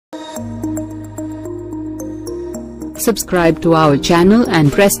Subscribe to our channel and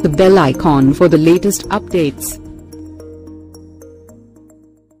press the bell icon for the latest updates.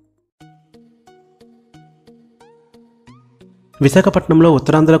 విశాఖపట్నంలో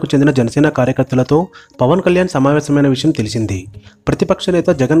ఉత్తరాంధ్రకు చెందిన జనసేన కార్యకర్తలతో పవన్ కళ్యాణ్ సమావేశమైన విషయం తెలిసిందే. ప్రతిపక్ష నేత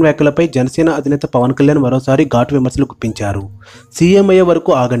జగన్ వ్యాఖ్యలపై జనసేన అధినేత పవన్ కళ్యాణ్ మరోసారి ఘాటు విమర్శలు గుప్పించారు. సీఎం అయ్యే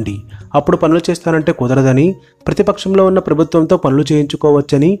వరకు ఆగండి, అప్పుడు పనులు చేస్తానంటే కుదరదని, ప్రతిపక్షంలో ఉన్న ప్రభుత్వంతో పనులు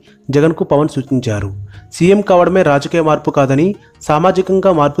చేయించుకోవచ్చని జగన్కు పవన్ సూచించారు. సీఎం కావడమే రాజకీయ మార్పు కాదని,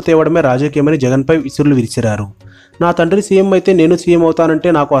 సామాజికంగా మార్పు తేవడమే రాజకీయమని జగన్పై విసురులు విరిచారు. నా తండ్రి సీఎం అయితే నేను సీఎం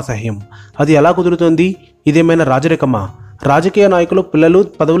అవుతానంటే నాకు అసహ్యం. అది ఎలా కుదురుతుంది? ఇదేమైనా రాజరికమా? రాజకీయ నాయకులు పిల్లలు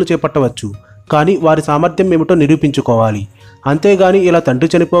పదవులు చేపట్టవచ్చు, కానీ వారి సామర్థ్యం ఏమిటో నిరూపించుకోవాలి. అంతేగాని ఇలా తండ్రి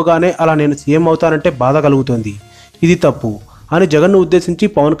చనిపోగానే అలా నేను సీఎం అవుతానంటే బాధ కలుగుతుంది. ఇది తప్పు అని జగన్ను ఉద్దేశించి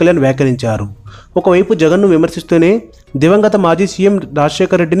పవన్ కళ్యాణ్ వ్యాఖ్యానించారు. ఒకవైపు జగన్ను విమర్శిస్తూనే దివంగత మాజీ సీఎం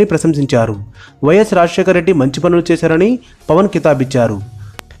రాజశేఖర రెడ్డిని ప్రశంసించారు. వైఎస్ రాజశేఖర రెడ్డి మంచి పనులు చేశారని పవన్ కితాబిచ్చారు.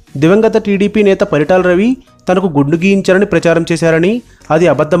 దివంగత టీడీపీ నేత పరిటాల రవి తనకు గుండు గీయించారని ప్రచారం చేశారని, అది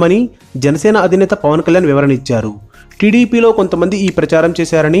అబద్ధమని జనసేన అధినేత పవన్ కళ్యాణ్ వివరణ ఇచ్చారు. టీడీపీలో కొంతమంది ఈ ప్రచారం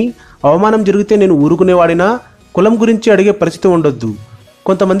చేశారని, అవమానం జరిగితే నేను ఊరుకునేవాడినా కులం గురించి అడిగే పరిస్థితి ఉండొద్దు,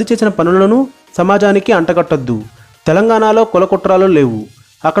 కొంతమంది చేసిన పనులను సమాజానికి అంటగట్టొద్దు. తెలంగాణలో కుల కుట్రాలు లేవు,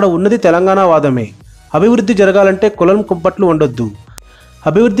 అక్కడ ఉన్నది తెలంగాణ వాదమే. అభివృద్ధి జరగాలంటే కులం కుంపట్లు ఉండొద్దు.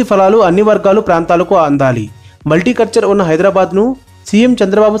 అభివృద్ధి ఫలాలు అన్ని వర్గాలు ప్రాంతాలకు అందాలి. మల్టీకల్చర్ ఉన్న హైదరాబాద్ను సీఎం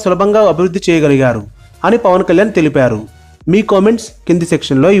చంద్రబాబు సులభంగా అభివృద్ధి చేయగలిగారు అని పవన్ కళ్యాణ్ తెలిపారు. మీ కామెంట్స్ కింది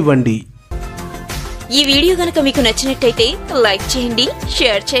సెక్షన్లో ఇవ్వండి. ఈ వీడియో గనుక మీకు నచ్చినట్టయితే లైక్ చేయండి,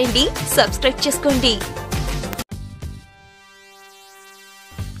 షేర్ చేయండి, సబ్స్క్రైబ్ చేసుకోండి.